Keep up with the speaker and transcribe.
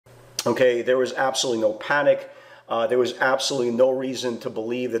Okay, there was absolutely no panic. There was absolutely no reason to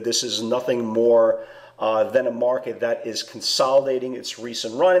believe that this is nothing more than a market that is consolidating its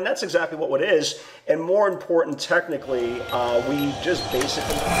recent run, and that's exactly what it is. And more important, technically, we just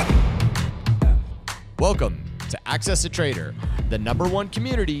basically... Welcome to AccessATrader, the #1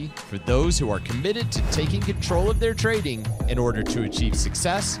 community for those who are committed to taking control of their trading in order to achieve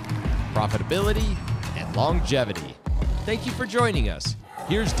success, profitability, and longevity. Thank you for joining us.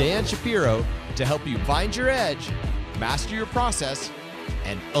 Here's Dan Shapiro to help you find your edge, master your process,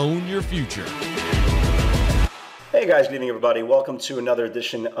 and own your future. Hey guys, good evening everybody. Welcome to another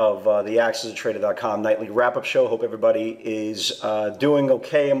edition of the AccessATrader.com nightly wrap-up show. Hope everybody is doing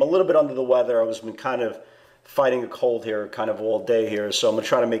okay. I'm a little bit under the weather. I was been kind of fighting a cold here kind of all day here, so I'm going to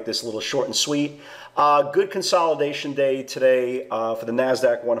try to make this a little short and sweet. Good consolidation day today for the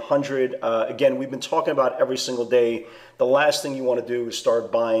NASDAQ 100. Again, we've been talking about every single day. The last thing you want to do is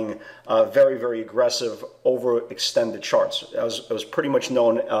start buying very, very aggressive, overextended charts. It was pretty much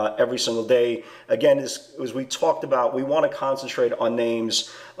known every single day. Again, as we talked about, we want to concentrate on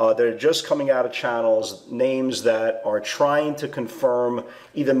names that are just coming out of channels, names that are trying to confirm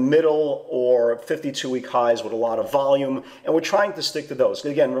either middle or 52-week highs with a lot of volume, and we're trying to stick to those.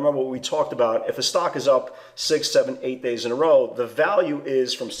 Again, remember what we talked about. If a stock is up 6, 7, 8 days in a row, the value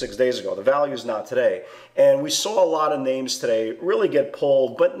is from 6 days ago. The value is not today. And we saw a lot of names today really get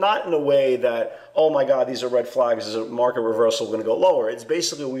pulled, but not in a way that, oh my God, these are red flags, is a market reversal going to go lower. It's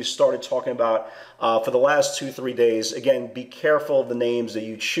basically what we started talking about for the last 2-3 days. Again, be careful of the names that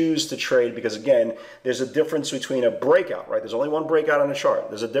you choose to trade, because again, there's a difference between a breakout, right? There's only one breakout on a chart.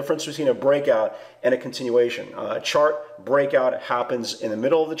 There's a difference between a breakout and a continuation. A chart breakout happens in the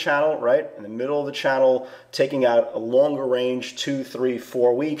middle of the channel, right? In the middle of the channel, taking out a longer range, 2, 3,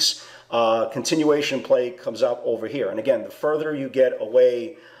 4 weeks. Continuation play comes up over here. And again, the further you get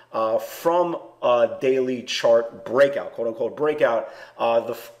away from a daily chart breakout, quote unquote breakout,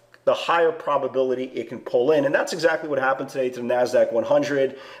 the higher probability it can pull in. And that's exactly what happened today to the NASDAQ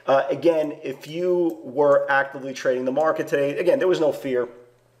 100. Again, if you were actively trading the market today, again, there was no fear.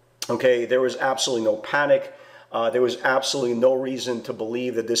 Okay, there was absolutely no panic. There was absolutely no reason to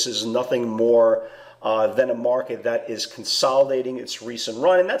believe that this is nothing more than a market that is consolidating its recent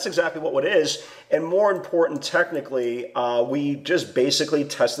run, and that's exactly what it is. And more important, technically, we just basically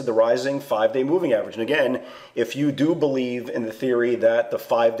tested the rising 5-day moving average. And again, if you do believe in the theory that the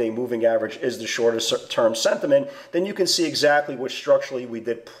 5-day moving average is the shortest term sentiment, then you can see exactly what structurally we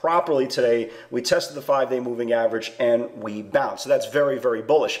did properly today. We tested the 5-day moving average and we bounced. So that's very, very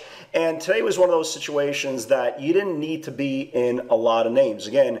bullish. And today was one of those situations that you didn't need to be in a lot of names.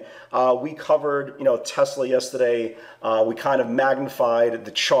 Again, we covered, Tesla yesterday. We kind of magnified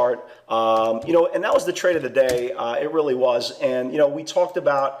the chart, and that was the trade of the day. It really was. And, we talked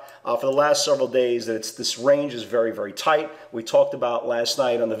about for the last several days that this range is very, very tight. We talked about last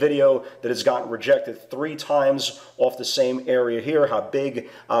night on the video that it's gotten rejected 3 times off the same area here, how big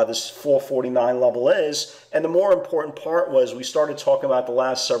this 449 level is. And the more important part was we started talking about the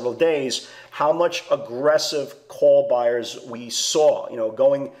last several days how much aggressive call buyers we saw,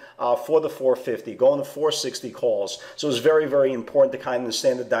 going for the 450, going to 460 calls. So it was very, very important to kind of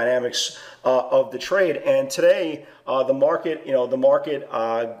understand the dynamics of the trade. And today, the market,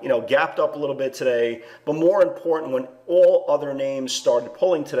 gapped up a little bit today. But more important, when all other names started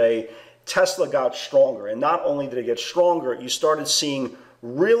pulling today, Tesla got stronger. And not only did it get stronger, you started seeing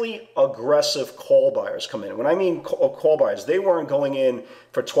really aggressive call buyers come in. When I mean call buyers, they weren't going in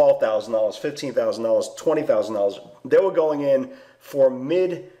for $12,000, $15,000, $20,000. They were going in for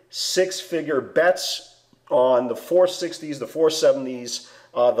mid-6-figure bets on the 460s, the 470s,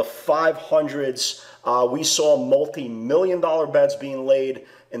 the 500s. We saw multi-million-dollar bets being laid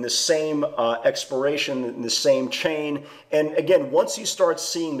in the same expiration, in the same chain. And again, once you start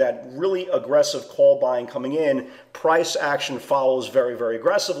seeing that really aggressive call buying coming in, price action follows very, very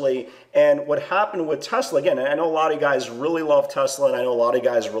aggressively. And what happened with Tesla, again, I know a lot of you guys really love Tesla, and I know a lot of you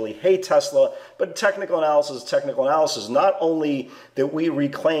guys really hate Tesla, but technical analysis is technical analysis. Not only did we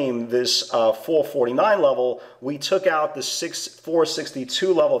reclaim this 449 level, we took out the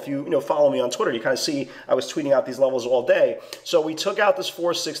 462 level. If you follow me on Twitter, you kind of see I was tweeting out these levels all day. So we took out this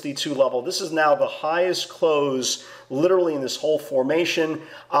 462 level. This is now the highest close literally in this whole formation.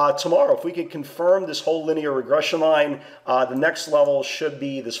 Tomorrow, if we can confirm this whole linear regression line, the next level should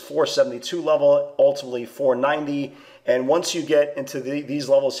be this 472 level, ultimately 490. And once you get into these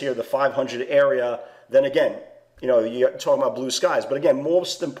levels here, the 500 area, then again, you know, you're talking about blue skies. But again,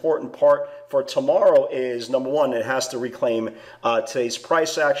 most important part for tomorrow is, number one, it has to reclaim today's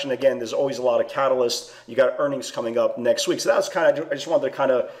price action. Again, there's always a lot of catalysts. You got earnings coming up next week. So that's kind of, I just wanted to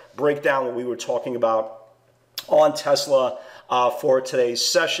kind of break down what we were talking about on Tesla for today's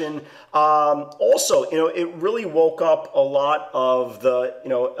session. Also, you know, it really woke up a lot of the, you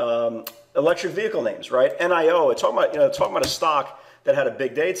know, electric vehicle names, right? NIO, talking about a stock that had a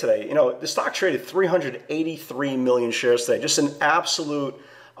big day today. You know, the stock traded 383 million shares today. Just an absolute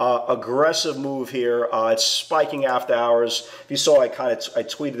aggressive move here. It's spiking after hours. If you saw, I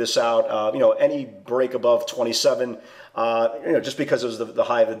tweeted this out. You know, any break above 27. You know, just because it was the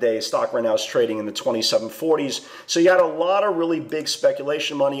high of the day, stock right now is trading in the 2740s. So you had a lot of really big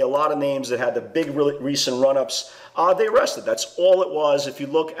speculation money, a lot of names that had the big recent run-ups. They rested. That's all it was. If you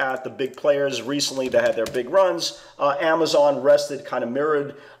look at the big players recently that had their big runs, Amazon rested, kind of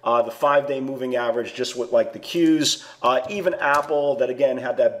mirrored the 5-day moving average, just with like the Qs. Even Apple, that again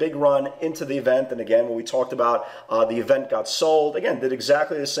had that big run into the event, and again, when we talked about the event got sold, again, did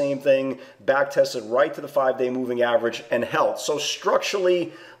exactly the same thing, back tested right to the 5-day moving average and held. So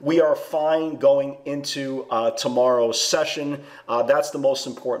structurally, we are fine going into tomorrow's session. That's the most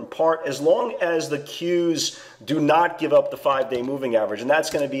important part. As long as the Qs do not give up the 5-day moving average, and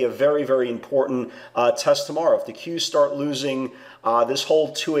that's going to be a very, very important test tomorrow. If the Qs start losing this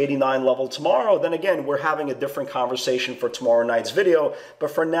whole 289 level tomorrow, then again, we're having a different conversation for tomorrow night's video. But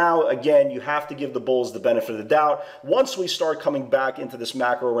for now, again, you have to give the bulls the benefit of the doubt. Once we start coming back into this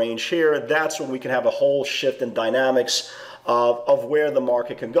macro range here, that's when we can have a whole shift in dynamics of where the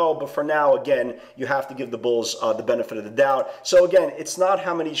market can go. But for now, again, you have to give the bulls the benefit of the doubt. So again, it's not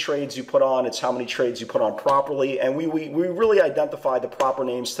how many trades you put on, it's how many trades you put on properly. And we really identified the proper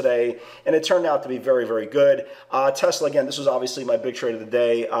names today, and it turned out to be very, very good. Tesla, again, this was obviously my big trade of the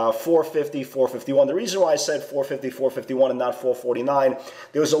day, 450, 451. The reason why I said 450, 451 and not 449,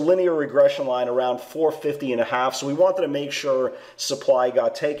 there was a linear regression line around 450 and a half. So we wanted to make sure supply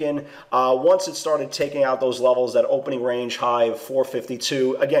got taken. Once it started taking out those levels, that opening range high of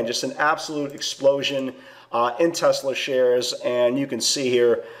 452, again, just an absolute explosion in Tesla shares. And you can see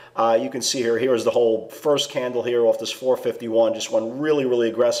here, here's the whole first candle here off this 451, just went really, really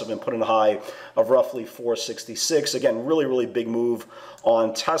aggressive and put in a high of roughly 466. Again, really, really big move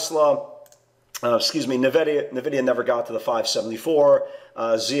on Tesla. Nvidia never got to the 574.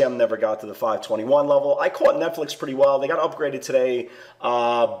 ZM never got to the 521 level. I caught Netflix pretty well. They got upgraded today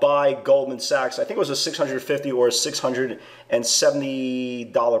by Goldman Sachs. I think it was a $650 or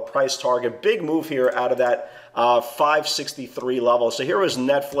 $670 price target. Big move here out of that 563 level. So here was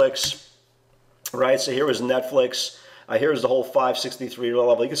Netflix, right? So here was Netflix. Here's the whole 563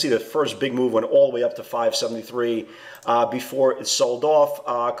 level. You can see the first big move went all the way up to 573 before it sold off.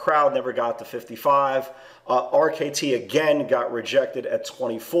 Crowd never got to 55. RKT again got rejected at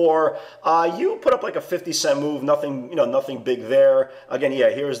 24. You put up like a 50-cent move, nothing, nothing big there. Again,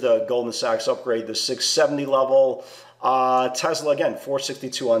 yeah, here's the Goldman Sachs upgrade, the 670 level. Tesla again,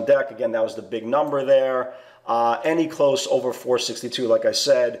 462 on deck. Again, that was the big number there. Any close over 462, like I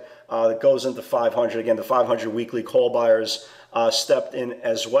said, that goes into 500. Again, the 500 weekly call buyers stepped in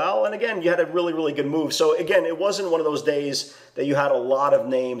as well. And again, you had a really, really good move. So again, it wasn't one of those days that you had a lot of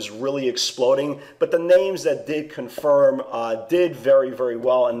names really exploding, but the names that did confirm did very, very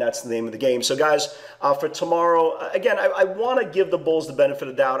well, and that's the name of the game. So guys, for tomorrow, again, I want to give the bulls the benefit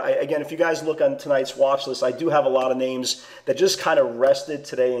of the doubt. Again, if you guys look on tonight's watch list, I do have a lot of names that just kind of rested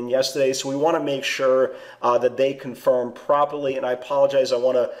today and yesterday, so we want to make sure that they confirm properly. And I apologize, I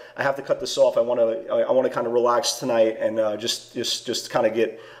have to cut this off. I want to kind of relax tonight and just kind of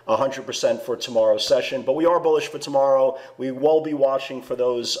get 100% for tomorrow's session. But we are bullish for tomorrow. We will be watching for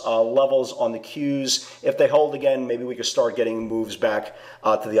those levels on the Qs. If they hold again, maybe we could start getting moves back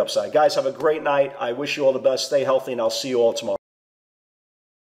to the upside. Guys, have a great night. I wish you all the best. Stay healthy, and I'll see you all tomorrow.